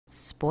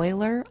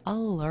Spoiler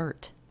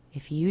alert.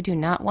 If you do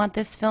not want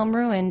this film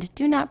ruined,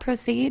 do not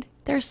proceed.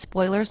 There's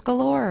spoilers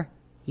galore.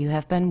 You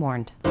have been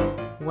warned.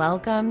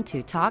 Welcome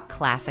to Talk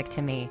Classic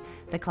to Me,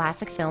 the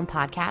classic film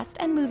podcast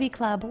and movie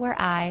club where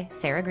I,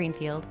 Sarah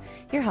Greenfield,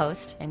 your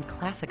host and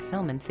classic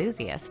film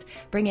enthusiast,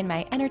 bring in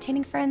my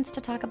entertaining friends to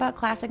talk about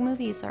classic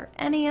movies or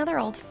any other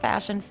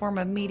old-fashioned form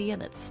of media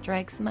that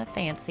strikes my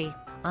fancy.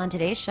 On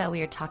today's show,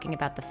 we are talking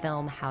about the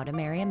film How to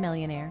Marry a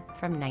Millionaire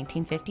from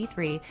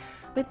 1953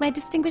 with my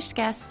distinguished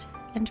guest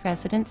and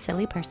resident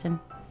silly person,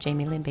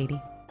 Jamie Lynn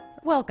Beatty.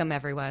 Welcome,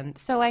 everyone.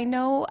 So I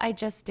know I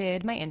just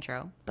did my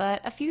intro,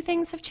 but a few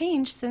things have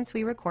changed since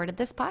we recorded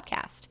this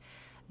podcast.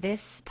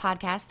 This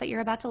podcast that you're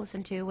about to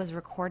listen to was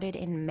recorded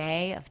in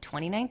May of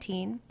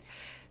 2019.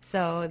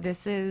 So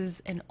this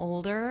is an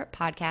older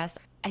podcast.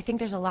 I think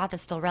there's a lot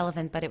that's still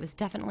relevant, but it was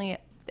definitely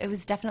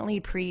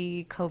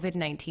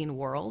pre-COVID-19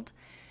 world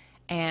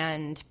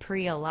and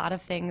pre a lot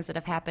of things that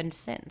have happened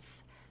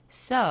since.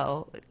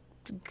 So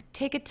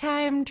take a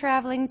time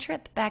traveling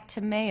trip back to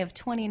May of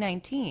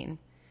 2019.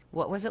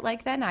 What was it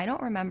like then? I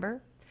don't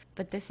remember,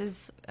 but this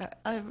is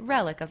a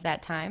relic of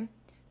that time.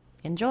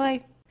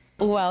 Enjoy.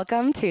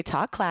 Welcome to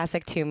Talk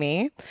Classic to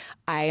Me.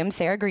 I am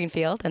Sarah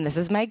Greenfield, and this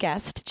is my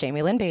guest,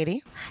 Jamie Lynn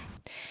Beatty.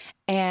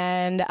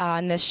 And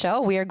on this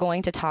show, we are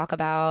going to talk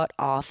about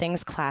all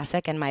things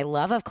classic and my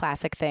love of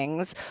classic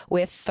things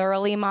with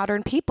thoroughly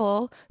modern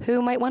people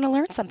who might want to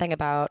learn something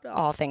about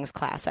all things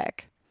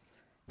classic.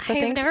 So I've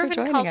thanks never for been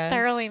joining called us.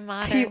 thoroughly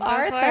modern. You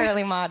are before.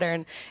 thoroughly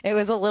modern. It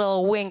was a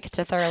little wink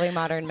to thoroughly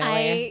modern,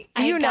 Millie.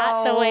 I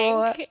got the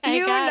wink.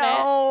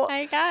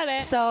 I got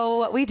it. So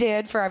what we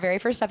did for our very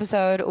first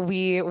episode,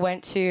 we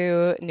went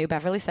to New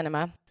Beverly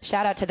Cinema.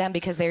 Shout out to them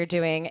because they're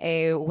doing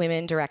a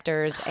Women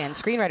Directors and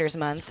Screenwriters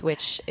Month,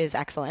 which is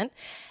excellent.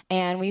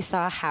 And we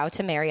saw How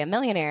to Marry a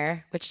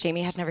Millionaire, which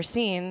Jamie had never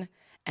seen.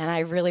 And I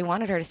really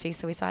wanted her to see,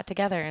 so we saw it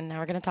together, and now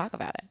we're going to talk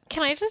about it.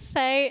 Can I just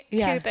say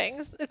Yeah. two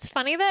things? It's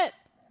funny that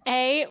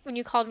when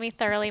you called me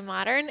thoroughly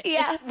modern,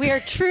 Yeah. we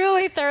are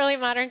truly thoroughly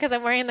modern because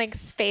I'm wearing like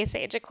space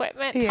age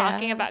equipment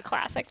talking about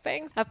classic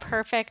things. A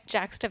perfect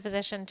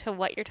juxtaposition to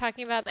what you're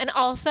talking about. And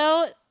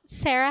also,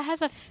 Sarah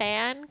has a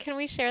fan. Can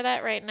we share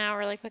that right now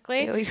really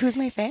quickly? Who's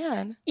my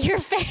fan? Your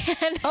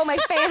fan. Oh, my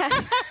fan.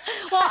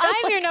 Well,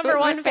 I'm your number who's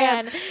my one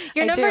fan.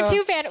 Your I number do.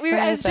 two fan. I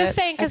Where was is just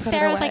it? saying I because put it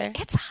Sarah was away. like,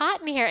 it's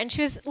hot in here. And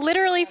she was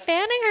literally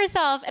fanning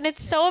herself. And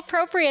it's so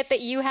appropriate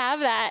that you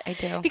have that. I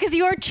do. Because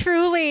you are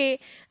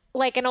truly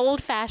like an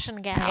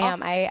old-fashioned gal. I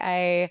am.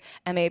 I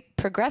am a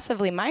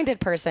progressively minded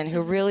person who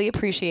really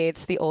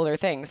appreciates the older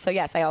things. So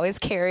yes, I always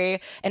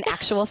carry an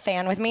actual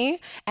fan with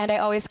me, and I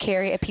always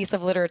carry a piece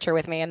of literature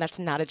with me, and that's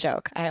not a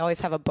joke. I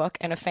always have a book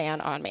and a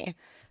fan on me.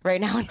 Right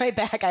now on my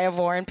back, I have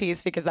War and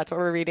Peace because that's what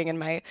we're reading in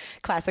my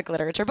classic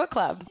literature book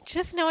club.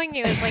 Just knowing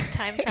you is like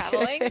time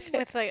traveling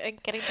with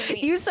like getting to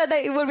meet. You said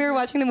that when we were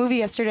watching the movie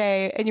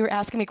yesterday and you were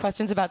asking me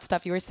questions about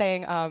stuff, you were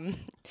saying,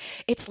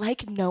 it's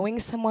like knowing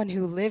someone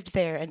who lived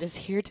there and is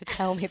here to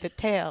tell me the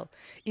tale,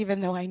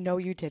 even though I know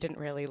you didn't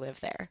really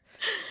live there.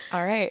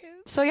 All right.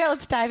 So yeah,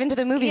 let's dive into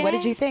the movie. What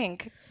did you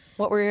think?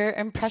 What were your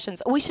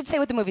impressions? We should say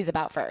what the movie's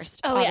about first.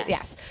 Oh,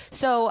 yes.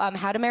 So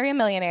How to Marry a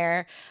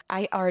Millionaire.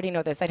 I already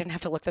know this. I didn't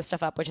have to look this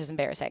stuff up, which is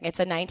embarrassing. It's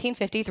a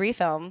 1953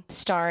 film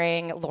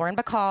starring Lauren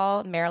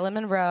Bacall, Marilyn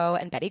Monroe,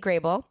 and Betty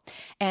Grable.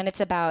 And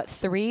it's about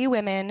three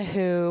women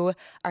who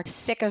are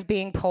sick of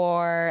being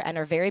poor and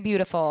are very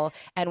beautiful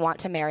and want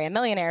to marry a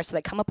millionaire. So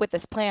they come up with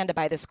this plan to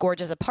buy this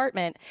gorgeous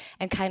apartment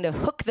and kind of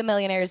hook the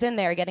millionaires in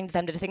there, getting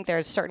them to think they're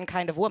a certain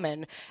kind of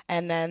woman.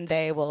 And then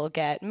they will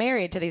get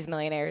married to these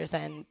millionaires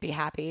and be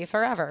happy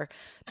forever.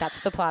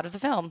 That's the plot of the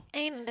film.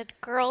 Ain't it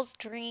a girl's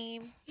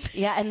dream?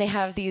 Yeah, and they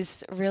have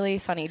these really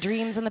funny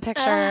dreams in the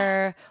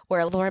picture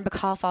where Lauren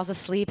Bacall falls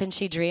asleep and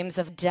she dreams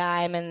of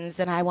diamonds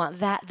and I want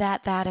that,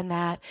 and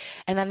that.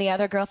 And then the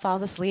other girl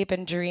falls asleep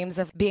and dreams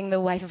of being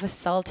the wife of a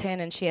sultan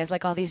and she has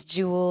like all these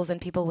jewels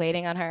and people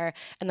waiting on her.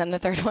 And then the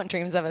third one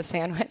dreams of a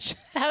sandwich.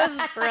 That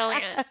was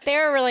brilliant. They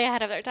were really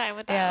ahead of their time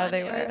with that Yeah, one. they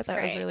It were. That was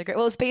great. really great.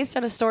 Well, it's based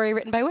on a story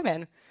written by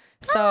women.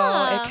 So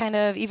it kind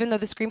of, even though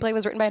the screenplay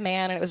was written by a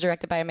man and it was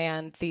directed by a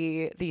man,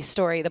 the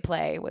story, the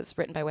play was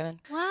written by women.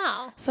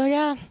 Wow. So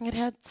yeah, it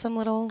had some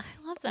little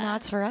love that.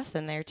 nods for us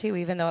in there too,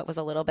 even though it was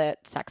a little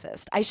bit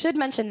sexist. I should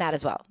mention that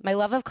as well. My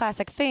love of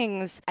classic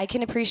things, I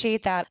can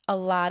appreciate that a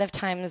lot of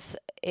times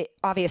it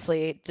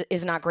obviously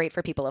is not great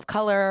for people of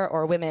color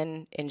or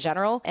women in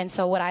general. And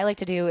so what I like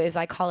to do is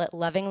I call it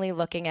lovingly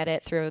looking at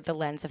it through the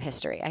lens of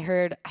history.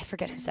 I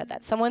forget who said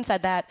that. Someone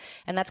said that,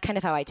 and that's kind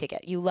of how I take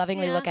it. You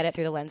lovingly look at it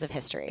through the lens of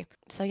history.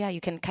 So yeah, you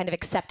can kind of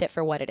accept it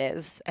for what it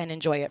is and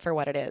enjoy it for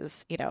what it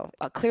is. You know,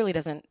 it clearly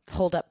doesn't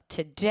hold up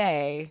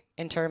today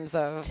in terms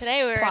of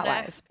Today we're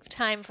plot-wise. in a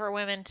time for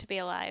women to be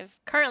alive.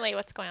 Currently,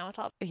 what's going on with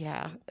all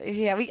Yeah. I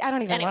don't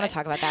even Anyway. want to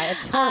talk about that.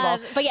 It's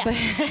horrible. But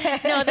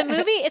yes, no, the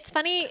movie, it's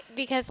funny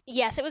because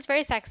yes, it was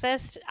very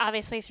sexist,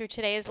 obviously through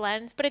today's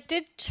lens, but it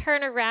did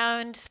turn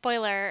around,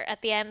 spoiler,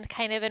 at the end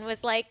kind of, and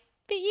was like,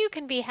 but you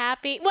can be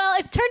happy. Well,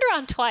 it turned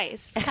around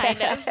twice,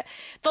 kind of.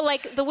 But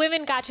like the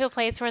women got to a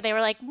place where they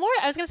were like more,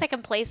 I was going to say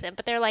complacent,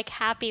 but they're like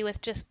happy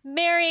with just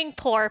marrying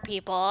poor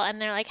people.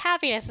 And they're like,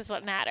 happiness is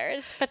what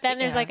matters. But then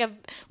there's like a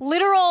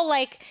literal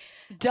like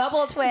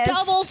double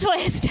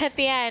twist at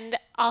the end.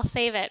 I'll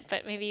save it,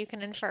 but maybe you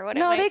can infer what it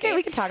No, might be.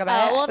 we can talk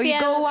about it. Well, We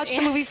go watch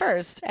the movie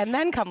first and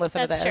then come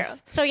listen to this.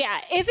 That's true. So yeah,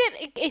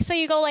 so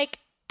you go like,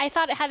 I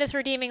thought it had this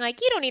redeeming,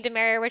 like, you don't need to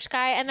marry a rich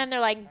guy. And then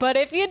they're like, but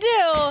if you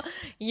do,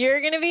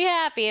 you're going to be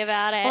happy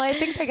about it. Well, I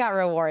think they got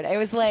rewarded. It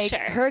was like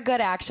her good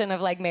action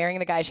of like marrying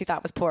the guy she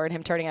thought was poor and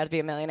him turning out to be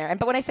a millionaire.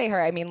 But when I say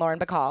her, I mean Lauren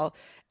Bacall.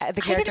 The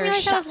character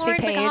is Shotzi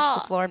Page.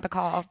 It's Lauren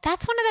Bacall.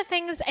 That's one of the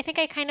things I think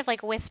I kind of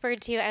like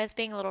whispered to you. I was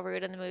being a little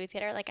rude in the movie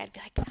theater. Like I'd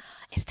be like,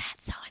 is that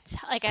so-and-so?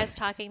 Like I was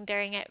talking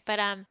during it. But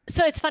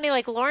so it's funny,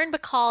 like Lauren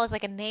Bacall is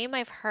like a name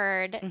I've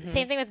heard. Mm-hmm.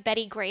 Same thing with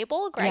Betty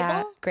Grable.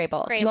 Yeah,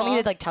 Grable. Do you want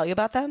me to like tell you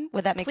about them?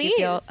 Would that make you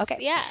feel okay?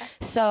 Yeah.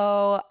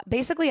 So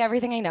basically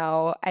everything I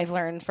know, I've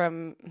learned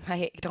from,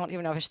 I don't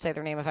even know if I should say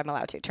their name if I'm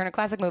allowed to. Turner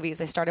Classic Movies.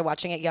 I started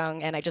watching it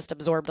young and I just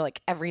absorbed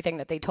like everything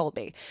that they told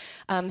me.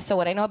 So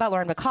what I know about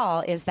Lauren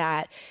Bacall is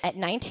that at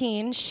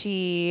 19,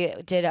 she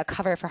did a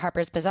cover for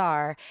Harper's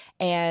Bazaar,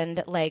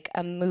 and like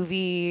a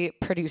movie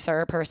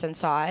producer person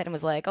saw it and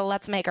was like, oh,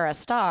 let's make her a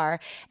star.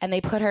 And they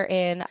put her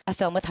in a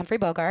film with Humphrey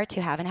Bogart,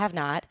 To Have and Have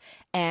Not.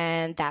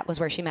 And that was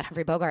where she met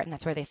Humphrey Bogart, and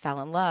that's where they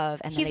fell in love.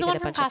 And then they did a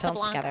bunch of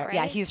films together. Right?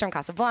 Yeah, he's from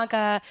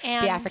Casablanca,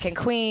 and The African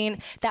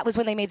Queen. That was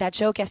when they made that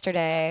joke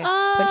yesterday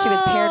when she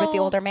was paired with the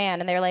older man.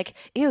 And they're like,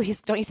 ew,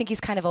 don't you think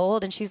he's kind of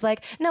old? And she's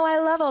like, no, I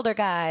love older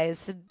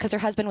guys. Because her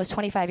husband was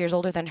 25 years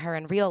older than her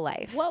in real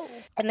life. Whoa.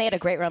 And they had a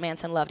great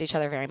romance and loved each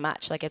other very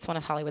much. Like, it's one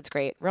of Hollywood's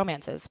great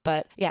romances.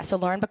 But yeah, so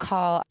Lauren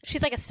Bacall.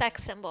 She's like a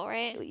sex symbol,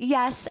 right?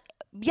 Yes,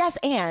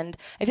 and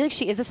I feel like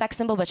she is a sex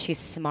symbol, but she's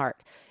smart.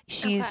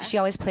 She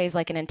always plays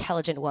like an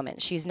intelligent woman.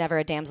 She's never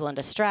a damsel in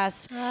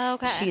distress.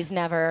 Okay. She's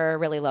never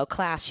really low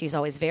class. She's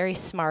always very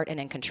smart and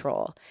in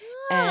control.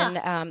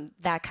 And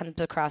that comes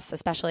across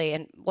especially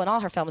in all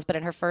her films, but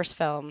in her first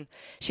film,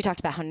 she talked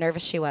about how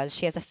nervous she was.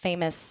 She has a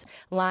famous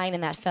line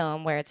in that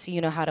film where it's,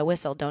 you know how to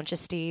whistle, don't you,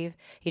 Steve?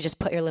 You just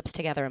put your lips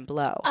together and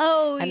blow.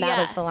 Oh, and that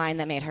was the line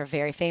that made her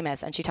very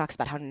famous. And she talks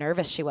about how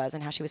nervous she was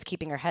and how she was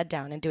keeping her head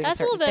down and doing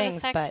certain things. That's a little bit of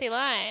a sexy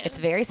line. It's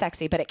very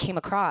sexy, but it came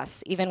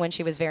across, even when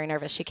she was very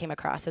nervous, she came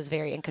across as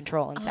very in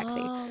control and sexy.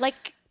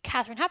 Like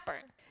Katharine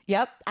Hepburn.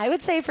 Yep. I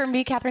would say for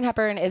me, Katharine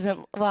Hepburn isn't,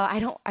 well, I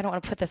don't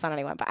want to put this on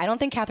anyone, but I don't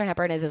think Katharine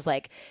Hepburn is as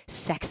like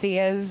sexy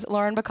as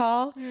Lauren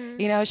Bacall.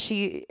 You know,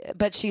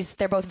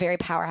 they're both very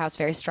powerhouse,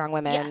 very strong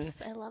women.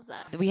 Yes, I love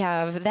that. We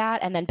have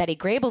that. And then Betty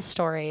Grable's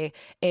story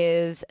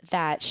is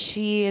that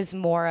she is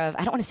more of,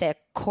 I don't want to say a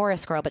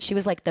chorus girl, but she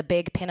was like the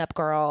big pinup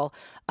girl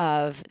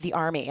of the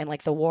army and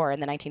like the war in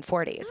the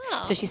 1940s.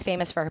 Oh. So she's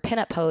famous for her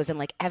pinup pose, and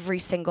like every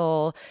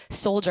single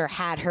soldier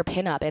had her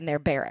pinup in their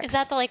barracks. Is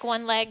that the like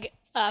one leg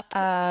up?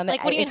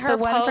 Like what do you mean it's her the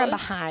one pose? from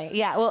behind.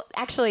 Yeah, well,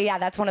 actually, yeah,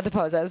 that's one of the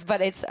poses.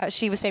 But it's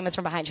she was famous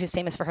from behind. She was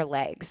famous for her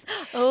legs.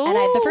 Ooh. And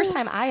the first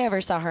time I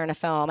ever saw her in a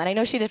film, and I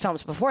know she did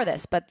films before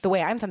this, but the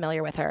way I'm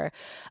familiar with her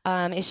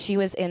is she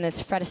was in this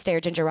Fred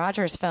Astaire, Ginger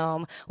Rogers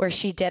film where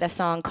she did a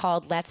song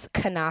called "Let's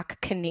Canuck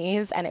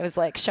Knees," and it was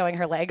like showing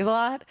her legs a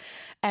lot.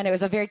 And it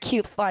was a very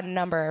cute, fun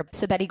number.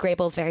 So Betty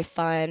Grable's very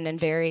fun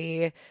and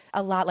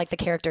a lot like the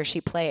character she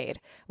played.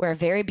 Where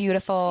very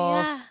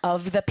beautiful,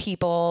 of the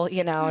people,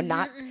 you know,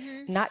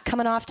 not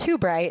coming off too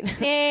bright,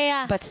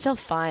 but still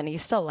fun. You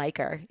still like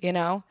her, you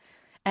know?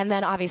 And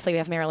then obviously we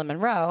have Marilyn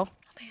Monroe.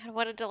 Oh my God,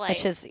 what a delight.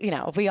 Which is, you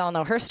know, we all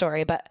know her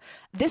story, but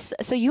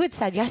so you had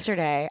said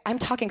yesterday, I'm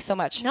talking so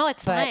much. No,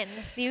 it's fine.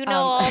 You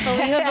know you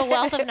have a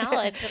wealth of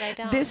knowledge that I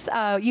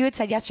don't. You had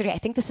said yesterday, I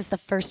think this is the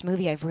first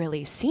movie I've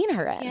really seen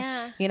her in.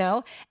 Yeah. You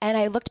know? And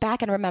I looked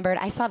back and remembered,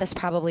 I saw this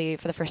probably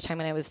for the first time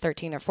when I was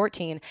 13 or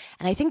 14.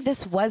 And I think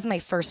this was my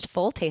first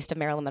full taste of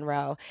Marilyn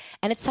Monroe.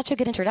 And it's such a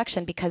good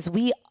introduction because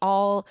we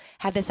all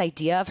have this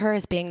idea of her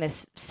as being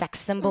this sex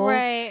symbol.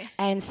 Right.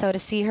 And so to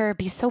see her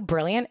be so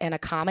brilliant in a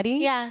comedy.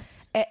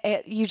 Yes.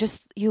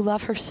 You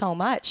love her so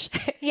much.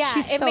 Yeah,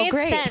 she's it so made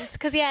great. sense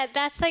because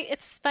that's like,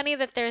 it's funny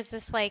that there's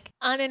this like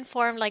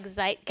uninformed like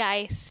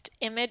zeitgeist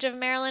image of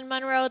Marilyn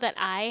Monroe that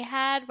I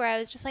had where I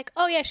was just like,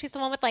 oh yeah, she's the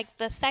one with like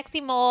the sexy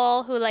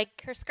mole who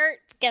like her skirt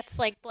gets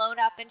like blown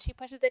up and she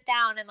pushes it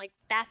down, and like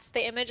that's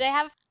the image I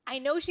have. I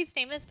know she's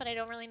famous, but I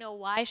don't really know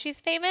why she's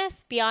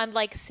famous beyond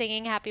like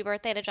singing Happy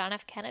Birthday to John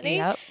F. Kennedy.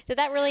 Yep. Did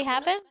that really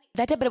happen?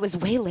 That did, but it was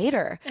way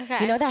later. Okay.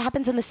 You know, that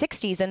happens in the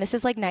 60s, and this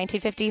is like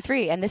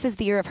 1953, and this is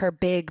the year of her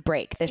big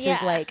break. This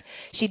is like,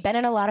 she'd been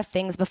in a lot of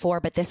things before,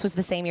 but this was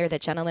the same year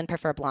that Gentlemen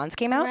Prefer Blondes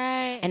came out.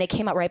 Right. And it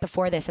came out right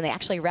before this, and they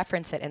actually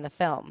reference it in the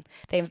film.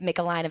 They make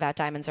a line about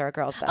diamonds are a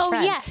girl's best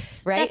friend. Oh,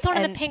 yes. Right? That's one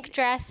of the pink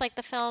dress, like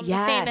the film.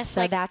 Yes, famous,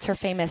 so like, that's her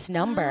famous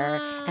number,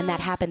 and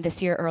that happened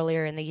this year,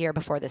 earlier in the year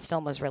before this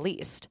film was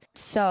released.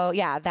 So,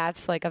 yeah,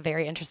 that's like a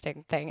very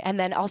interesting thing. And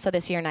then also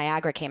this year,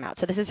 Niagara came out.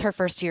 So this is her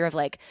first year of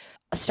like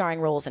starring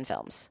roles in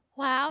films.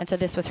 Wow. And so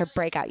this was her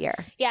breakout year.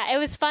 Yeah, it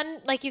was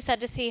fun, like you said,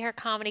 to see her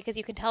comedy because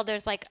you can tell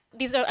there's like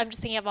I'm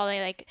just thinking of all the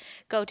like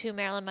go-to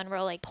Marilyn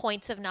Monroe like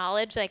points of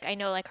knowledge. Like I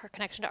know like her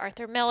connection to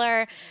Arthur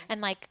Miller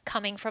and like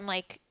coming from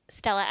like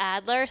Stella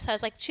Adler. So I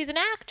was like, she's an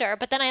actor.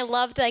 But then I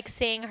loved like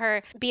seeing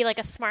her be like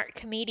a smart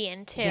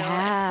comedian too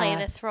and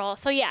play this role.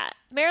 So yeah,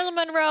 Marilyn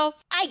Monroe,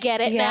 I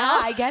get it now.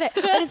 Yeah, I get it.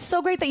 But it's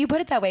so great that you put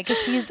it that way because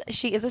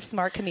she is a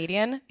smart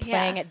comedian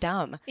playing it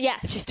dumb.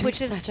 Yes. She's doing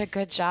such a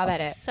good job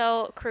at it.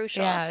 So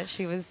crucial. Yeah,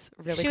 she was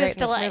really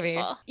great in this movie.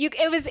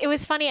 It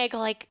was funny. I go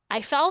like,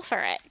 I fell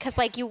for it because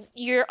like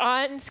you're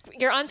on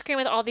screen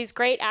with all these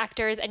great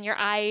actors and your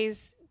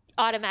eyes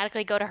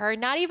automatically go to her,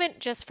 not even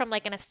just from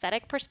like an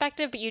aesthetic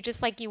perspective, but you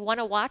just like you want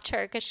to watch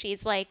her because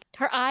she's like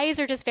her eyes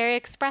are just very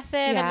expressive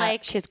and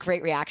like she has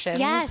great reactions.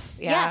 Yes,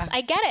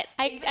 I get it.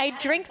 I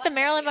drink the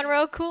Marilyn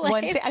Monroe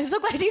Kool-Aid. I'm so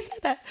glad you said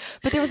that.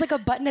 But there was like a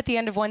button at the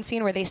end of one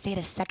scene where they stayed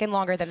a second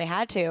longer than they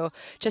had to,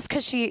 just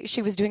because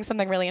she was doing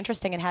something really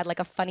interesting and had like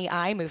a funny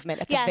eye movement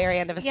at the very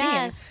end of a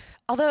scene.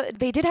 Although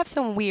they did have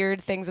some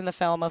weird things in the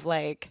film of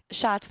like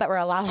shots that were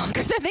a lot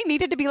longer than they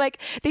needed to be. Like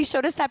they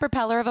showed us that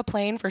propeller of a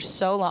plane for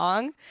so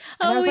long.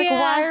 And I was like,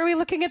 why are we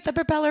looking at the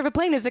propeller of a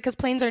plane? Is it because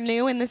planes are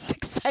new and this is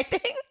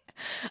exciting?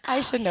 I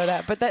should know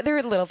that. But there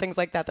are little things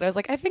like that I was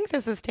like, I think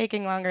this is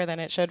taking longer than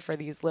it should for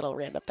these little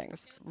random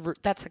things.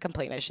 That's a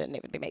complaint I shouldn't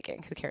even be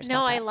making. Who cares about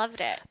that? No, I loved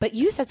it. But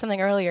you said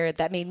something earlier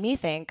that made me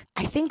think,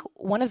 I think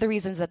one of the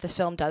reasons that this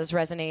film does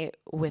resonate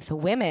with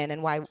women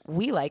and why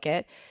we like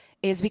it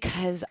is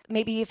because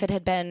maybe if it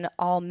had been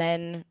all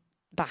men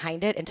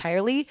behind it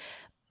entirely,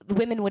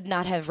 women would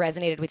not have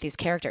resonated with these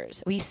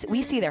characters. We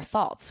see their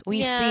faults.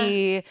 We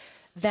see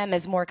them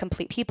as more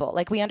complete people.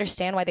 Like we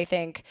understand why they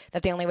think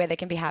that the only way they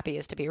can be happy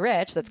is to be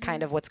rich. That's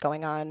kind of what's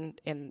going on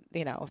in,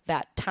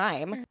 that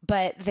time.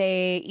 But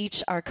they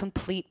each are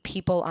complete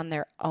people on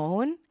their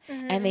own.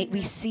 And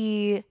we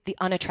see the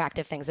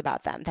unattractive things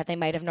about them that they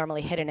might have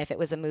normally hidden if it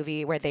was a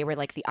movie where they were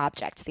like the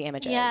objects, the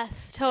images.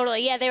 Yes,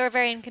 totally. Yeah, they were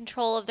very in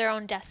control of their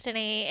own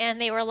destiny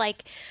and they were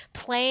like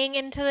playing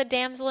into the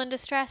damsel in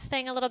distress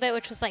thing a little bit,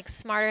 which was like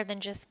smarter than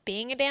just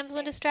being a damsel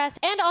in distress.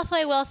 And also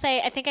I will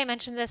say, I think I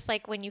mentioned this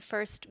like when you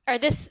first, or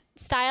this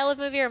style of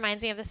movie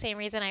reminds me of the same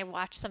reason I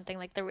watched something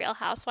like The Real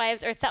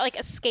Housewives, or it's that like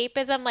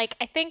escapism. Like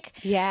I think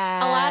a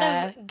lot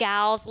of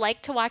gals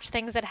like to watch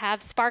things that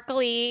have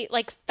sparkly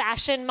like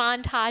fashion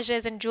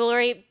montages and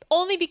jewelry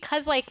only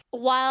because like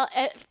while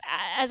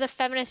as a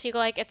feminist you go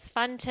like it's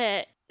fun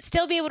to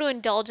still be able to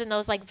indulge in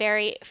those like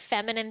very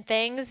feminine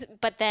things,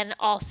 but then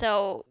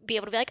also be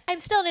able to be like, I'm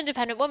still an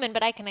independent woman,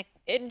 but I can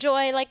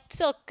enjoy like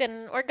silk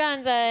and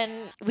organza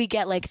and we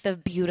get like the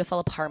beautiful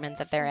apartment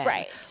that they're in.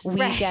 Right. We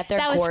get their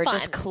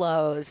gorgeous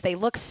clothes. They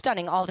look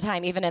stunning all the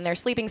time, even in their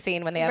sleeping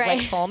scene when they have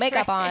like full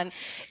makeup on.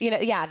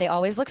 They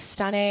always look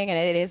stunning and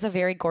it is a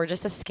very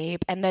gorgeous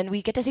escape. And then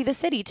we get to see the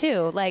city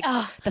too, like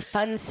the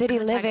fun city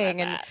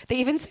living. And they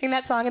even sing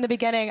that song in the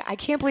beginning. I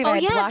can't believe I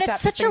had blocked out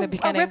to sing the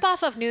beginning. A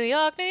ripoff of New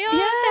York. Yeah.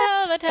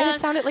 And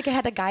it sounded like it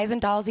had the Guys and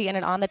Dallsy in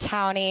an On the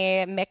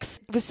Townie mix.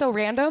 It was so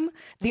random.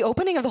 The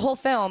opening of the whole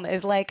film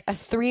is like a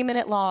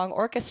 3-minute long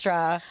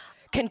orchestra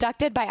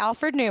conducted by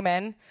Alfred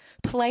Newman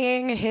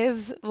playing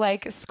his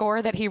like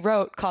score that he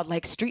wrote called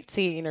like Street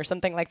Scene or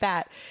something like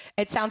that.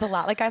 It sounds a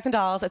lot like Guys and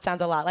Dolls. It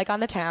sounds a lot like On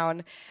the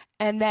Town.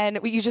 And then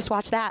you just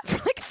watch that for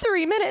like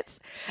 3 minutes.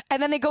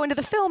 And then they go into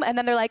the film and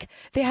then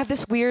they have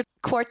this weird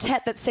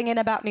quartet that's singing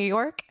about New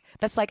York.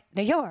 That's like,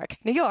 New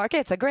York,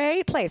 it's a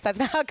great place. That's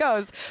not how it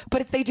goes.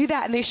 But if they do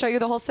that and they show you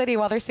the whole city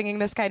while they're singing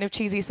this kind of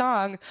cheesy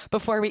song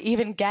before we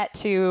even get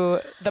to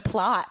the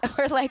plot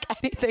or like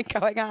anything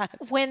going on.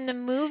 When the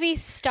movie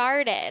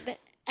started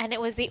and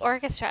it was the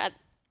orchestra,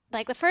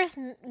 like the first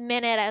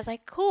minute I was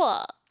like,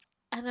 cool.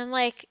 And then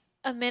like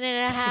a minute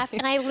and a half.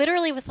 And I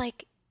literally was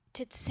like,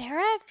 did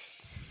Sarah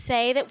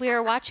say that we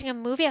were watching a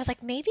movie? I was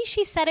like, maybe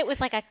she said it was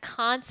like a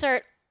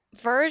concert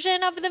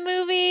version of the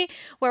movie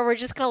where we're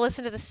just going to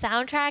listen to the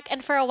soundtrack.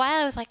 And for a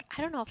while I was like, I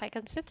don't know if I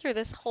can sit through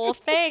this whole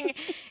thing.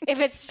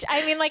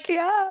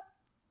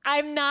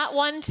 I'm not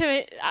one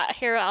to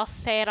here I'll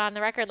say it on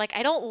the record, like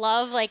I don't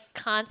love like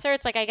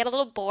concerts, like I get a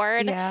little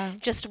bored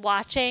just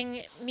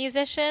watching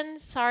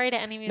musicians. Sorry to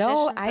any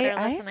musicians that are listening.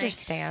 I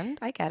understand,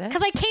 I get it,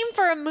 because I came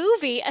for a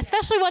movie,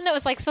 especially one that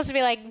was like supposed to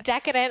be like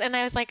decadent, and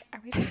I was like,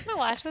 are we just gonna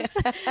watch this?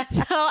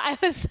 So I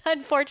was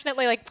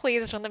unfortunately like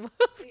pleased when the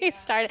movie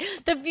started.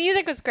 The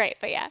music was great,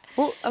 but yeah.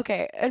 Well,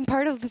 okay, and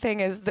part of the thing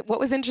is that what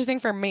was interesting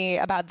for me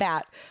about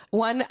that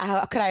one,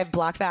 how could I have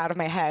blocked that out of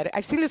my head?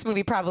 I've seen this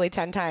movie probably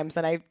 10 times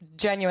and I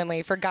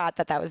genuinely forgot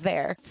that was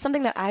there.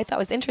 Something that I thought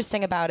was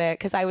interesting about it,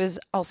 because I was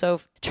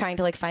also trying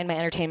to like find my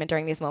entertainment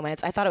during these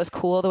moments. I thought it was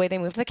cool the way they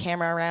moved the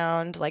camera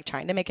around, like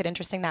trying to make it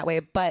interesting that way.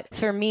 But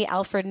for me,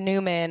 Alfred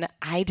Newman,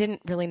 I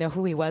didn't really know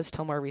who he was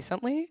till more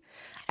recently.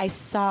 I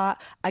saw,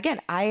 again,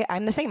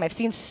 I'm the same. I've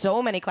seen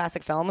so many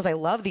classic films. I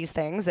love these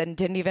things and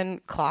didn't even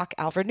clock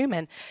Alfred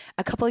Newman.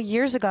 A couple of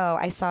years ago,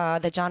 I saw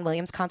the John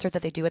Williams concert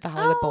that they do at the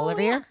Hollywood Bowl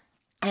every year.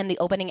 And the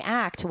opening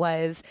act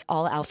was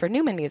all Alfred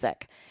Newman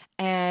music.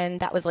 And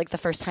that was like the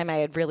first time I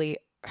had really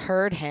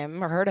heard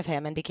of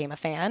him and became a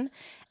fan.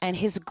 And I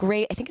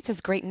think it's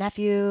his great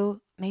nephew,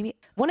 maybe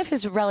one of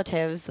his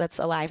relatives that's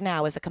alive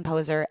now, is a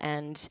composer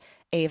and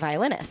a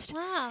violinist.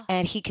 Wow.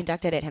 And he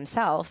conducted it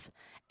himself.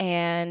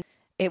 And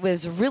it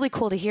was really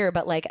cool to hear,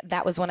 but like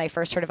that was when I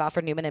first heard of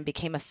Alfred Newman and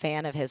became a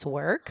fan of his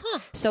work.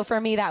 So for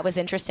me, that was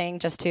interesting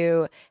just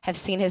to have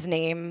seen his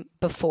name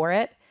before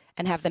it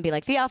and have them be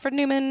like the Alfred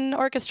Newman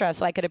Orchestra,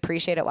 so I could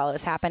appreciate it while it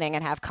was happening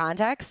and have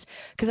context.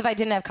 Because if I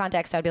didn't have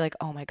context, I'd be like,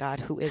 oh my God,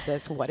 who is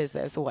this? What is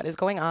this? What is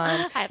going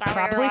on? I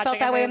Probably felt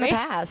that way in the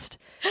past,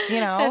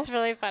 you know? That's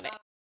really funny.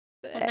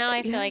 Well, now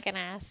I feel like an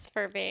ass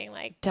for being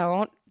like...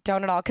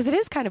 Don't at all, because it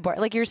is kind of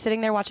boring. Like you're sitting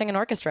there watching an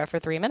orchestra for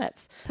 3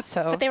 minutes.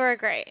 So, but they were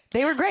great.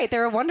 They were great. They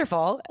were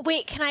wonderful.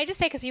 Wait, can I just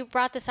say, because you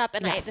brought this up,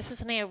 and Yes. this is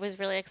something I was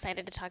really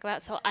excited to talk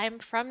about. So I'm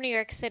from New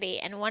York City,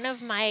 and one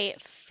of my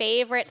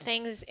favorite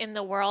things in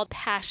the world,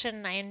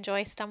 passion I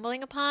enjoy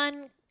stumbling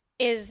upon,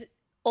 is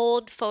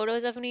old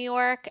photos of New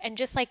York, and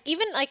just like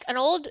even like an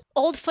old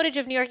footage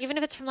of New York, even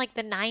if it's from like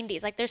the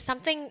 90s. Like there's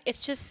something, it's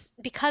just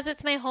because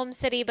it's my home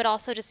city, but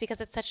also just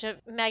because it's such a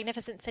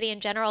magnificent city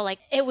in general. Like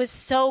it was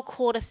so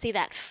cool to see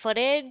that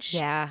footage.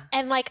 Yeah.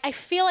 And like I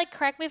feel like,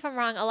 correct me if I'm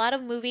wrong, a lot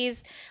of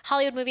movies,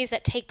 Hollywood movies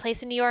that take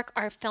place in New York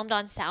are filmed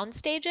on sound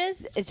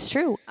stages. It's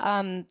true.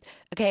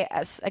 Okay,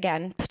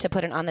 again, to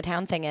put an On the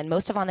Town thing in,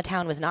 most of On the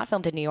Town was not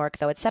filmed in New York,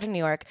 though it's set in New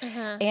York.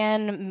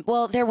 And,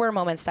 well, there were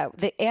moments that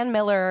Ann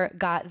Miller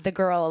got the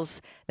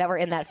girls that were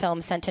in that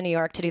film sent to New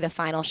York to do the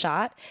final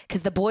shot,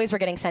 because the boys were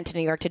getting sent to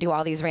New York to do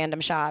all these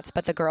random shots,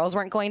 but the girls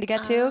weren't going to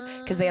get to,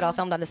 because they had all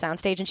filmed on the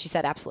soundstage, and she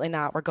said, absolutely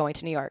not, we're going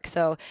to New York.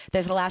 So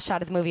there's the last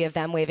shot of the movie of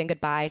them waving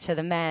goodbye to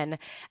the men,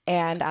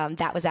 and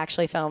that was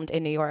actually filmed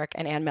in New York,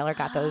 and Ann Miller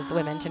got those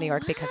women to New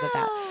York because of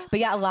that. But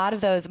yeah,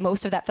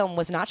 most of that film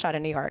was not shot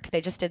in New York.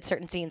 They just did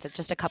certain scenes in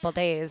just a couple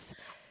days.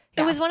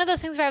 It was one of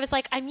those things where I was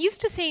like, I'm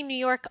used to seeing New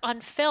York on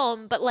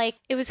film, but like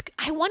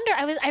I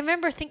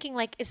remember thinking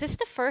like, is this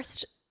the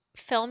first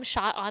film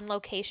shot on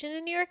location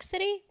in New York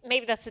City?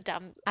 Maybe that's a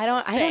dumb I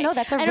don't know.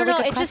 That's a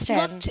really good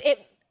question.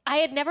 I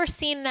had never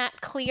seen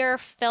that clear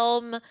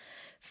film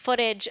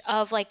footage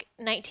of like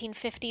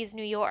 1950s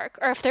New York,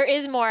 or if there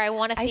is more, I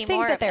want to see more. I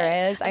think that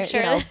there is. I'm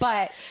sure.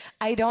 But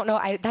I don't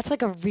know. That's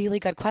like a really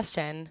good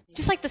question.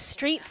 Just like the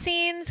street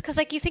scenes, because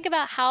like you think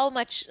about how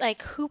much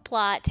like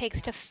hoopla it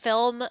takes to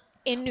film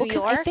in New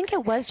York. I think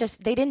it was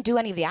just, they didn't do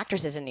any of the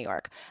actresses in New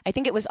York. I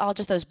think it was all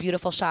just those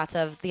beautiful shots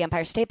of the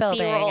Empire State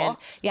Building. B-roll.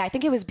 And I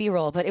think it was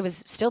B-roll, but it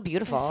was still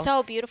beautiful. It was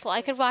so beautiful.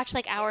 I could watch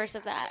like hours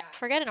of that.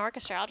 Forget an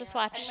orchestra. I'll just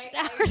watch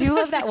hours. Do you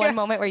love that one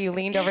moment where you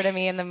leaned over to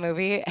me in the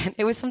movie? And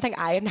it was something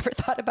I had never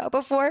thought about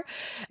before.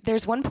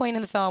 There's one point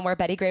in the film where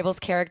Betty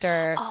Grable's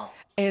character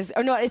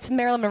it's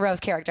Marilyn Monroe's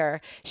character.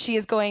 She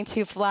is going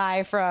to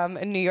fly from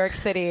New York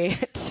City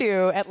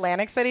to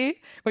Atlantic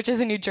City, which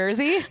is in New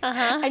Jersey.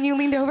 And you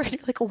leaned over and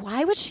you're like,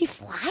 why would she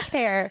fly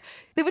there?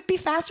 It would be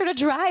faster to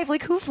drive.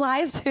 Like, who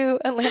flies to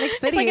Atlantic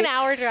City? It's like an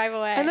hour drive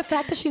away. And the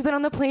fact that she's been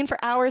on the plane for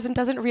hours and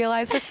doesn't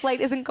realize her flight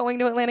isn't going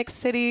to Atlantic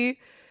City.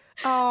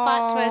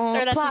 Plot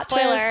twist, or that's a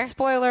spoiler.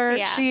 Spoiler.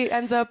 Yeah. She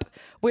ends up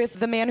with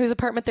the man whose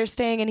apartment they're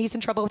staying in. He's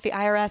in trouble with the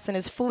IRS and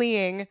is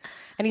fleeing.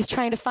 And he's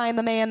trying to find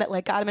the man that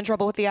like got him in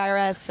trouble with the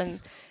IRS. And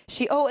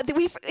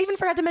we even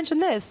forgot to mention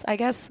this. I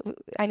guess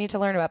I need to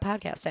learn about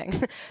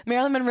podcasting.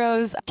 Marilyn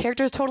Monroe's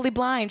character is totally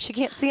blind. She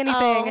can't see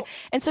anything.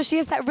 And so she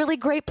has that really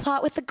great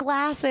plot with the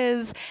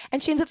glasses.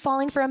 And she ends up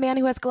falling for a man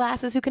who has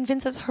glasses who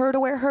convinces her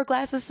to wear her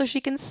glasses so she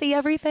can see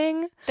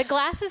everything. The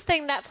glasses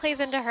thing, that plays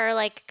into her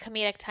like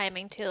comedic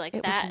timing too. Like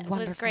that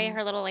was great.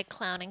 Her little like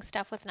clowning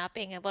stuff with not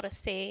being able to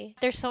see.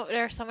 There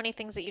are so many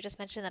things that you just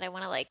mentioned that I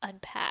want to like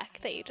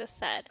unpack that you just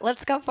said.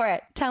 Let's go for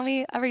it. Tell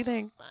me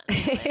everything.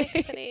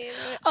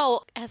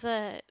 As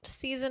a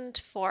seasoned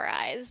Four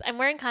Eyes, I'm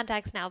wearing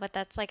contacts now, but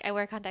that's like I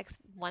wear contacts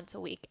once a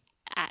week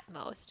at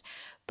most.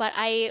 But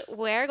I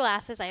wear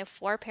glasses. I have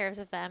 4 pairs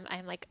of them.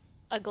 I'm like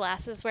a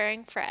glasses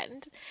wearing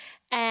friend.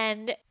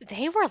 And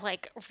they were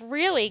like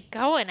really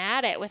going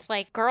at it with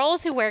like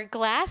girls who wear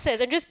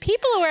glasses and just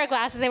people who wear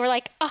glasses. They were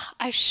like, oh,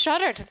 I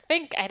shudder to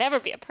think I'd ever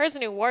be a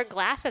person who wore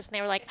glasses. And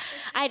they were like,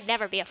 I'd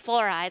never be a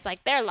Four Eyes.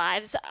 Like their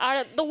lives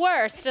are the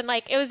worst. And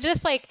like, it was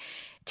just like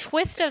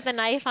twist of the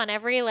knife on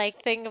every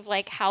like thing of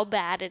like how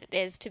bad it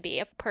is to be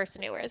a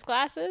person who wears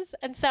glasses.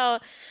 And so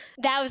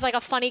that was like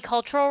a funny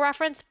cultural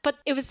reference, but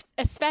it was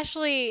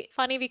especially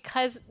funny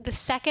because the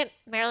second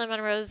Marilyn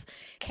Monroe's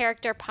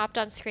character popped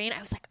on screen, I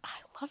was like, oh,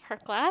 I love her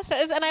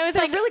glasses. And I was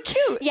They're like, really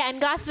cute. Yeah, and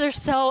glasses are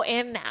so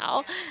in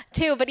now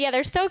too. But yeah,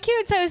 they're so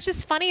cute. So it was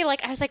just funny.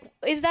 Like I was like,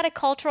 is that a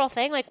cultural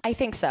thing? Like I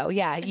think so.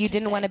 Yeah. You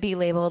didn't want to be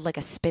labeled like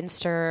a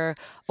spinster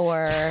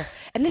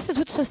and this is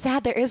what's so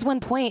sad. There is one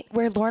point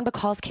where Lauren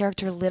Bacall's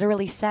character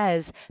literally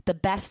says the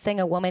best thing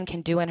a woman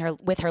can do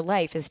with her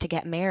life is to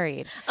get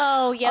married.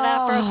 Oh yeah,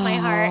 that broke my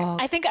heart.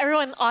 I think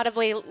everyone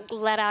audibly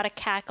let out a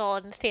cackle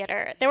in the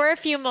theater. There were a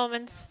few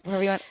moments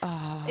where we went,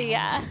 oh.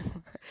 Yeah.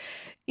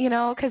 You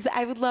know, because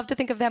I would love to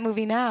think of that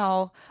movie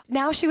now.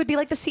 Now she would be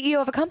like the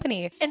CEO of a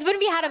company. It wouldn't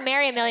be How to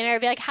Marry a Millionaire.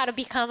 It'd be like How to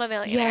Become a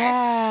Millionaire.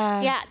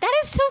 Yeah. Yeah, that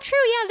is so true.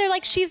 Yeah, they're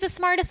like, she's the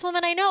smartest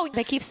woman I know.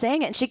 They keep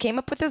saying it, and she came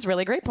up with this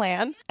really great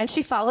plan, and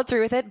she followed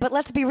through with it. But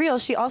let's be real,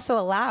 she also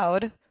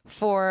allowed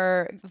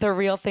for the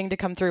real thing to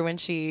come through when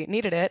she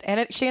needed it.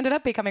 And she ended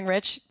up becoming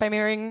rich by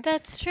marrying.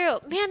 That's true.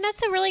 Man,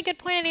 that's a really good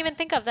point I didn't even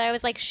think of. That I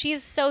was like,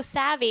 she's so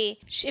savvy.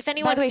 If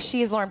anyone... By the way,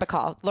 she is Lauren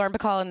Bacall. Lauren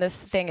Bacall in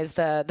this thing is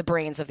the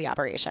brains of the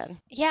operation.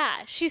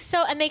 Yeah, she's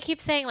so... And they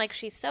keep saying, like,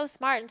 she's so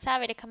smart and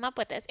savvy to come up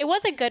with this. It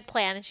was a good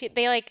plan. And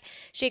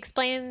she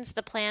explains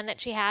the plan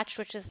that she hatched,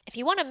 which is, if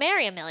you want to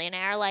marry a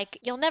millionaire, like,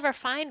 you'll never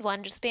find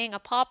one just being a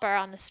pauper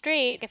on the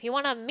street. If you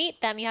want to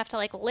meet them, you have to,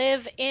 like,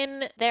 live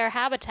in their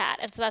habitat.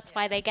 And so that's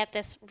why they get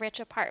this rich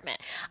apartment.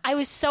 I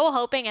was so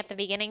hoping at the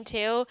beginning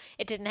too,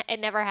 it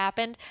never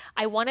happened.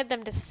 I wanted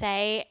them to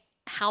say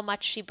how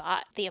much she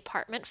bought the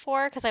apartment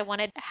for, because I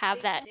wanted to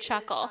have that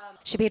chuckle.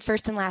 She paid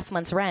first and last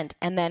month's rent,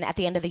 and then at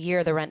the end of the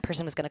year, the rent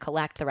person was going to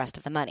collect the rest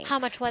of the money. How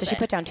much was it? So she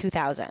put down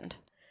 $2,000,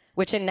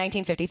 which in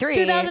 1953,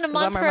 $2,000 a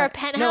month for a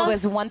penthouse? No, it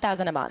was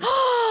 $1,000 a month.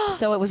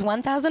 So it was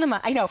 $1,000 a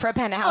month. I know, for a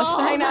penthouse. Oh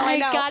I know. my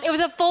God. It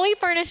was a fully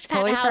furnished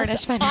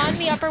penthouse on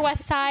the Upper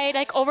West Side,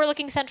 like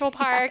overlooking Central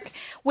Park,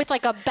 with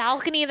like a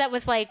balcony that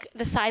was like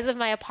the size of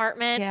my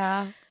apartment.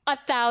 Yeah.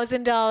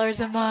 $1,000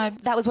 a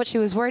month. That was what she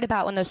was worried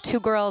about when those two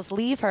girls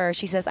leave her.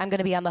 She says, I'm going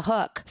to be on the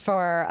hook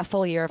for a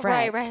full year of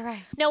rent.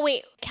 Right. No,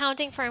 wait.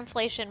 Counting for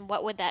inflation,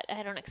 what would that?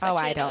 I don't expect you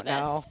to I don't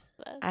know.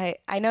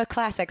 I know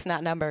classics,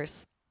 not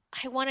numbers.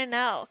 I want to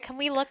know. Can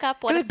we look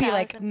up what it would be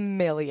like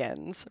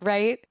millions,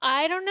 right?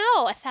 I don't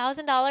know. $1,000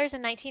 in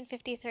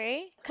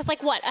 1953? Because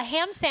like what? A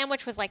ham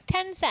sandwich was like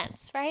 10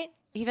 cents, right?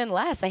 Even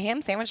less. A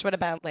ham sandwich would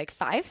have been like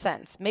 5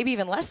 cents, maybe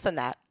even less than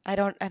that. I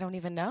don't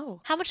even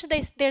know. How much did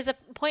they? There's a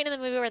point in the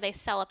movie where they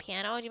sell a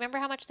piano. Do you remember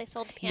how much they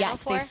sold the piano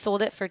for? Yes, they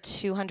sold it for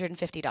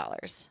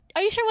 $250.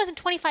 Are you sure it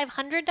wasn't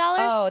 $2,500?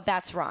 Oh,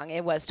 that's wrong.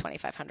 It was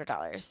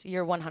 $2,500.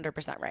 You're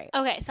 100% right.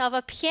 Okay, so I have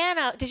a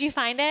piano. Did you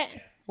find it?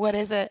 What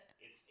is it?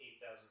 It's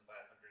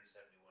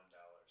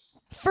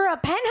 $8,571. For a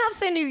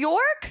penthouse in New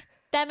York?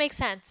 That makes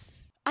sense.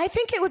 I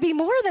think it would be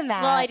more than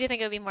that. Well, I do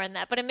think it would be more than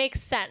that, but it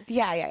makes sense.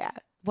 Yeah.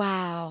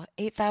 Wow.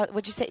 8,000.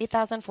 Would you say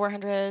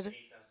 8,400?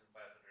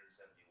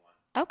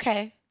 8,571.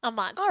 Okay. A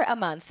month. Or a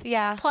month,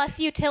 yeah. Plus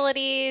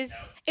utilities.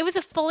 It was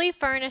a fully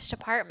furnished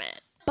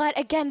apartment. But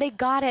again, they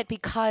got it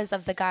because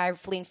of the guy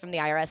fleeing from the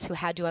IRS who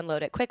had to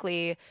unload it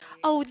quickly.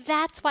 Oh,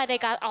 that's why they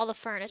got all the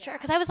furniture.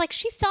 Because I was like,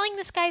 she's selling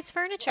this guy's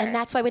furniture. And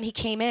that's why when he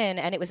came in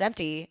and it was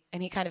empty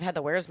and he kind of had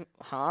the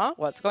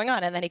what's going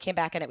on? And then he came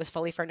back and it was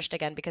fully furnished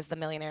again because the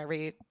millionaire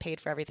repaid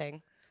for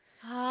everything.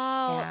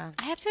 Oh, yeah.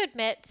 I have to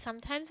admit,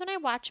 sometimes when I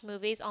watch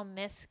movies, I'll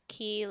miss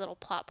key little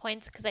plot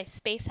points because I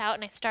space out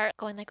and I start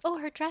going like, oh,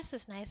 her dress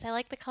is nice. I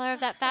like the color of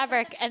that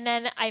fabric. And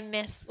then I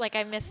miss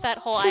that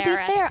whole IRS To be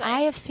fair, thing. I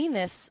have seen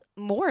this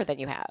more than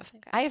you have.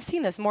 Okay. I have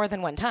seen this more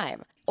than one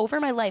time.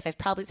 Over my life, I've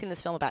probably seen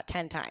this film about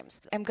 10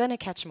 times. I'm going to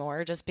catch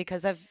more just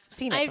because I've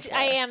seen it before.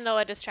 I am, though,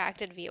 a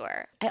distracted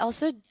viewer. I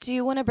also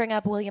do want to bring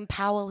up William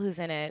Powell, who's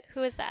in it.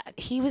 Who is that?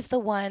 He was the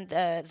one,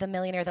 the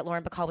millionaire that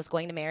Lauren Bacall was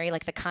going to marry,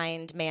 like the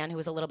kind man who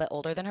was a little bit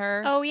older than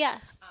her. Oh,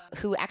 yes.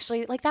 Who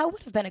actually, like, that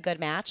would have been a good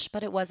match,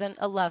 but it wasn't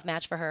a love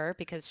match for her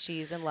because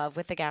she's in love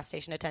with the gas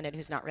station attendant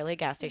who's not really a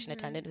gas station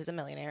attendant, who's a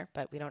millionaire,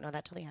 but we don't know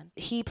that till the end.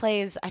 He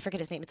plays, I forget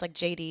his name, it's like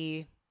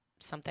JD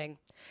something.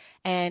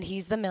 And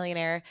he's the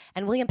millionaire.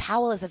 And William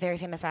Powell is a very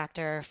famous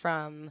actor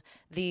from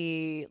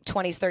the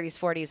 20s, 30s,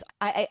 40s.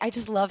 I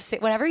just love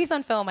whenever he's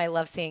on film, I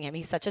love seeing him.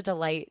 He's such a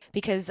delight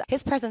because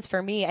his presence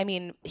for me, I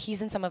mean,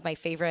 he's in some of my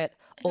favorite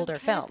older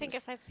films. I think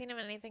if I've seen him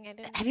in anything, I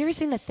didn't. Have you ever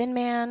seen The Thin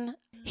Man?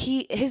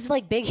 His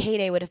like big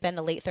heyday would have been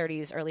the late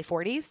 30s, early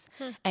 40s.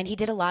 And he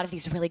did a lot of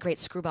these really great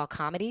screwball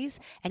comedies.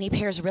 And he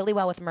pairs really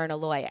well with Myrna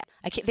Loy.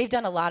 They've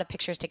done a lot of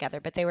pictures together,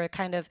 but they were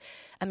kind of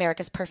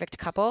America's perfect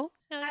couple.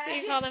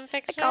 You call them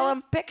pictures? I call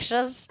them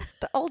pictures.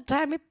 The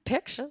old-timey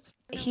pictures.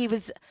 He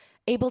was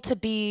able to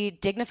be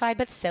dignified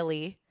but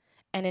silly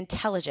and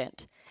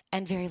intelligent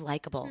and very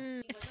likable.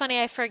 It's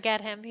funny, I forget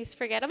him. He's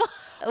forgettable.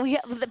 Oh,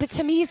 yeah, but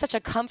to me, he's such a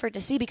comfort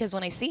to see because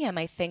when I see him,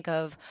 I think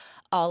of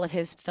all of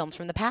his films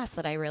from the past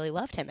that I really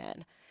loved him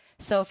in.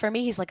 So for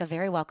me, he's like a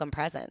very welcome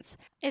presence.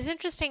 It's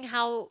interesting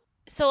how...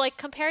 So, like,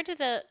 compared to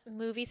the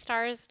movie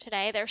stars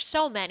today, there's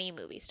so many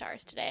movie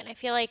stars today. And I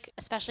feel like,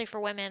 especially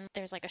for women,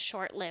 there's, like, a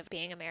short-lived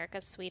being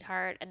America's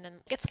sweetheart. And then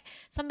it's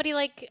somebody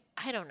like,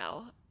 I don't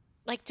know.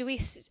 Like,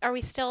 are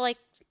we still, like,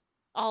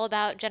 all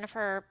about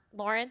Jennifer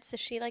Lawrence? Is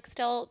she, like,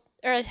 still...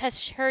 Or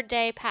has her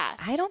day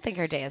passed? I don't think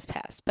her day has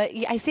passed. But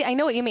I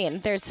know what you mean.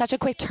 There's such a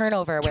quick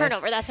turnover.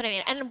 That's what I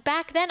mean. And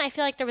back then, I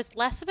feel like there was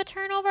less of a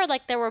turnover.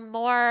 Like, there were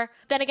more...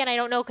 Then again, I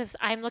don't know because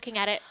I'm looking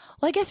at it...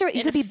 Well, I guess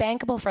you could be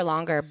bankable for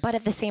longer. But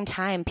at the same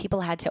time, people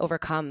had to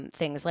overcome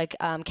things. Like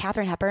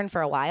Katharine Hepburn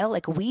for a while,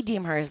 like we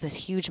deem her as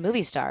this huge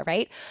movie star,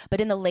 right?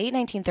 But in the late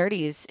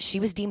 1930s, she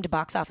was deemed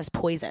box office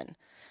poison.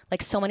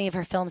 Like so many of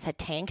her films had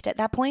tanked at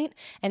that point.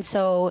 And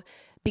so...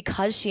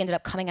 because she ended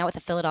up coming out with a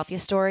Philadelphia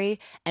Story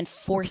and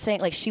forcing,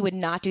 like, she would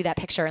not do that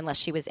picture unless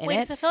she was in Wait,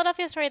 it. is the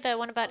Philadelphia Story the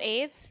one about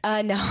AIDS?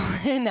 No,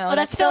 Oh,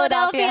 that's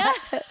Philadelphia.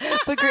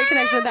 But great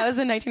connection. That was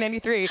in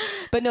 1993.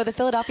 But no, the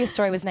Philadelphia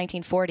Story was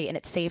 1940, and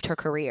it saved her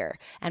career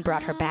and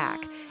brought her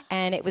back.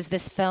 And it was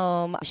this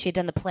film, she had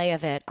done the play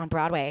of it on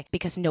Broadway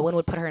because no one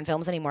would put her in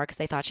films anymore because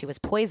they thought she was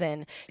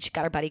poison. She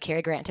got her buddy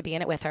Cary Grant to be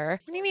in it with her.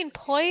 What do you mean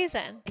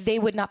poison? They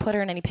would not put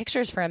her in any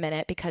pictures for a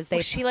minute because they...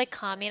 Was she like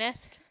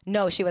communist?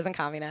 No, she wasn't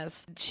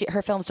communist.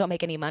 Her films don't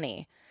make any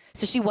money.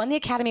 So she won the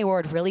Academy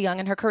Award really young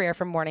in her career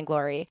for Morning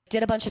Glory.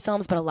 Did a bunch of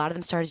films, but a lot of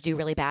them started to do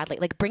really badly.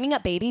 Like Bringing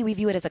Up Baby, we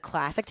view it as a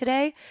classic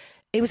today.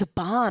 It was a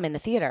bomb in the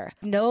theater.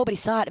 Nobody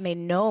saw it. It made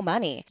no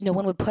money. No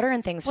one would put her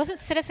in things. Wasn't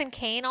Citizen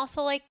Kane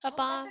also like a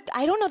bomb?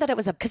 I don't know that it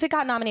was because it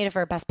got nominated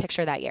for Best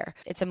Picture that year.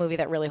 It's a movie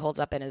that really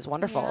holds up and is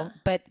wonderful. Yeah.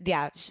 But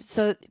yeah,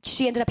 so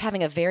she ended up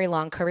having a very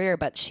long career,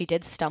 but she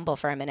did stumble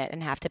for a minute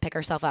and have to pick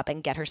herself up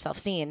and get herself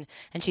seen.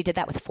 And she did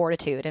that with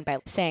fortitude and by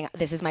saying,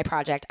 this is my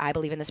project. I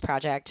believe in this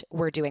project.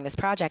 We're doing this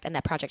project. And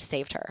that project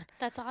saved her.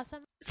 That's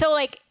awesome. So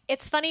like,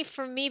 it's funny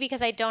for me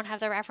because I don't have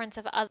the reference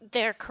of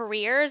their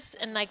careers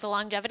and like the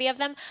longevity of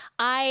them.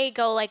 I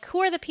go like, who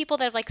are the people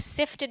that have like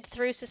sifted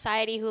through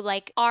society who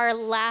like are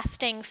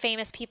lasting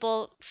famous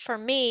people for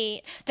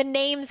me? The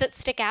names that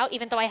stick out,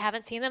 even though I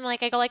haven't seen them,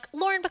 like I go like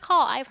Lauren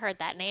Bacall, I've heard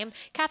that name.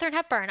 Katharine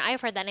Hepburn,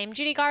 I've heard that name.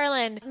 Judy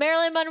Garland,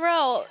 Marilyn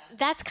Monroe.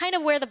 That's kind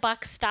of where the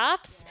buck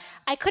stops.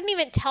 I couldn't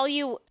even tell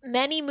you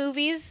many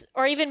movies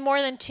or even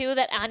more than 2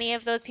 that any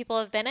of those people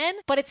have been in.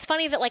 But it's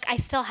funny that like I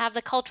still have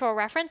the cultural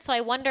reference. So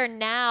I wonder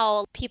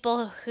now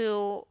people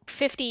who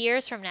 50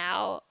 years from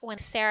now, when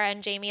Sarah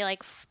and Jamie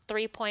like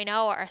 3.0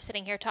 are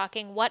sitting here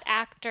talking, what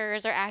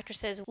actors or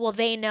actresses will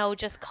they know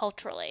just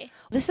culturally?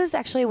 This is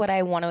actually what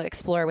I want to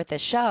explore with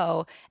this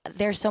show.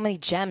 There's so many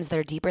gems that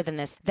are deeper than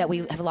this that we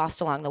have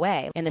lost along the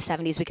way. In the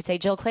 70s, we could say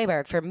Jill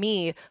Clayburgh. For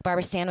me,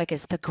 Barbara Stanwyck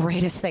is the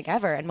greatest thing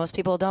ever. And most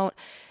people don't.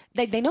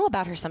 They know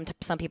about her, some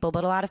people,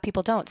 but a lot of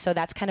people don't. So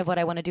that's kind of what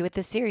I want to do with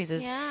this series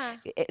is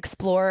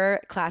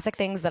explore classic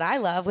things that I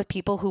love with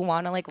people who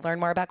want to like learn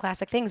more about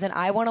classic things. And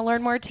I want to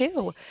learn more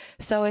too.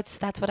 So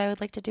that's what I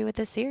would like to do with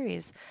this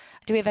series.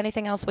 Do we have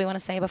anything else we want to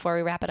say before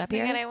we wrap it up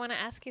here? God, I want to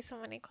ask you so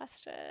many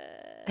questions.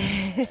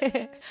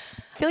 I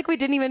feel like we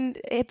didn't even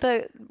hit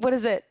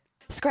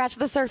scratch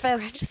the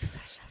surface.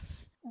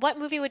 What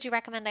movie would you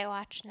recommend I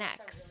watch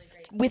next?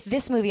 With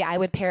this movie, I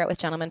would pair it with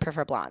Gentlemen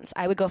Prefer Blondes.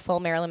 I would go full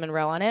Marilyn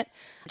Monroe on it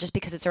just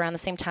because it's around the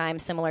same time,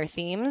 similar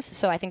themes.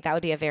 So I think that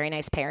would be a very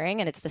nice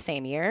pairing, and it's the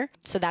same year.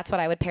 So that's what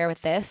I would pair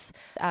with this.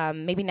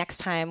 Maybe next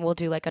time we'll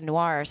do like a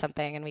noir or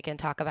something, and we can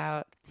talk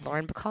about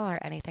Lauren Bacall or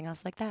anything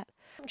else like that.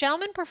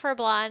 Gentlemen Prefer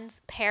Blondes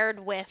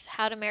paired with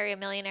How to Marry a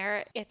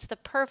Millionaire. It's the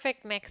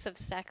perfect mix of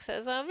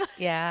sexism.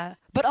 Yeah.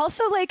 But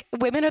also, like,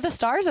 women are the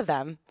stars of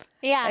them.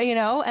 Yeah. You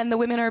know, and the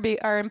women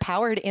are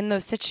empowered in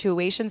those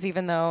situations,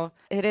 even though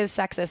it is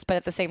sexist, but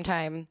at the same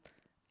time,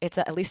 it's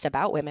at least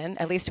about women.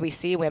 At least we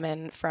see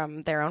women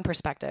from their own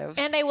perspectives.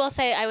 And I will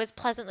say I was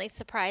pleasantly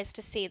surprised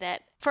to see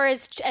that for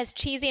as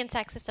cheesy and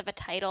sexist of a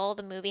title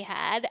the movie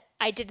had,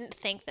 I didn't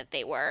think that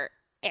they were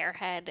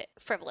airhead,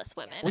 frivolous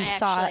women. We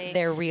saw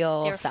their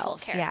real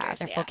selves. Yeah,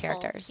 they're full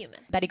characters. Full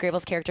humans. Betty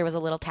Grable's character was a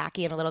little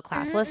tacky and a little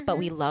classless, but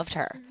we loved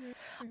her.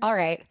 All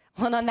right.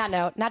 Well, on that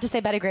note, not to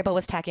say Betty Grable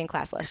was tacky and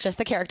classless, just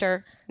the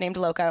character named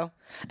Loco.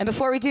 And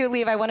before we do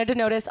leave, I wanted to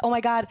notice, oh my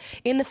God,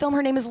 in the film,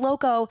 her name is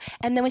Loco.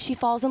 And then when she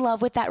falls in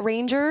love with that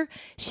ranger,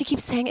 she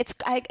keeps saying,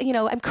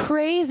 I'm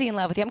crazy in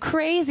love with you. I'm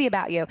crazy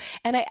about you.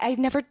 And I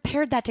never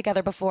paired that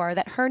together before,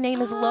 that her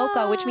name is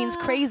Loco, which means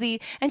crazy.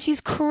 And she's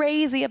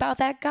crazy about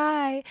that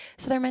guy.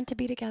 So they're meant to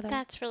be together.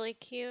 That's really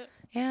cute.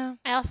 Yeah.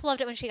 I also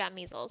loved it when she got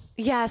measles.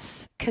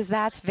 Yes, because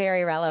that's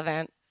very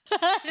relevant.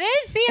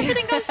 It is. See,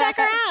 everything goes back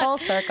around. Full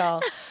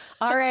circle.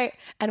 All right.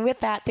 And with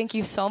that, thank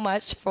you so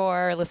much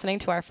for listening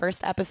to our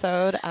first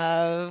episode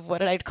of, what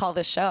did I call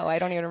this show? I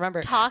don't even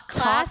remember. Talk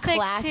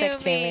Classic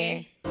to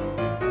Me.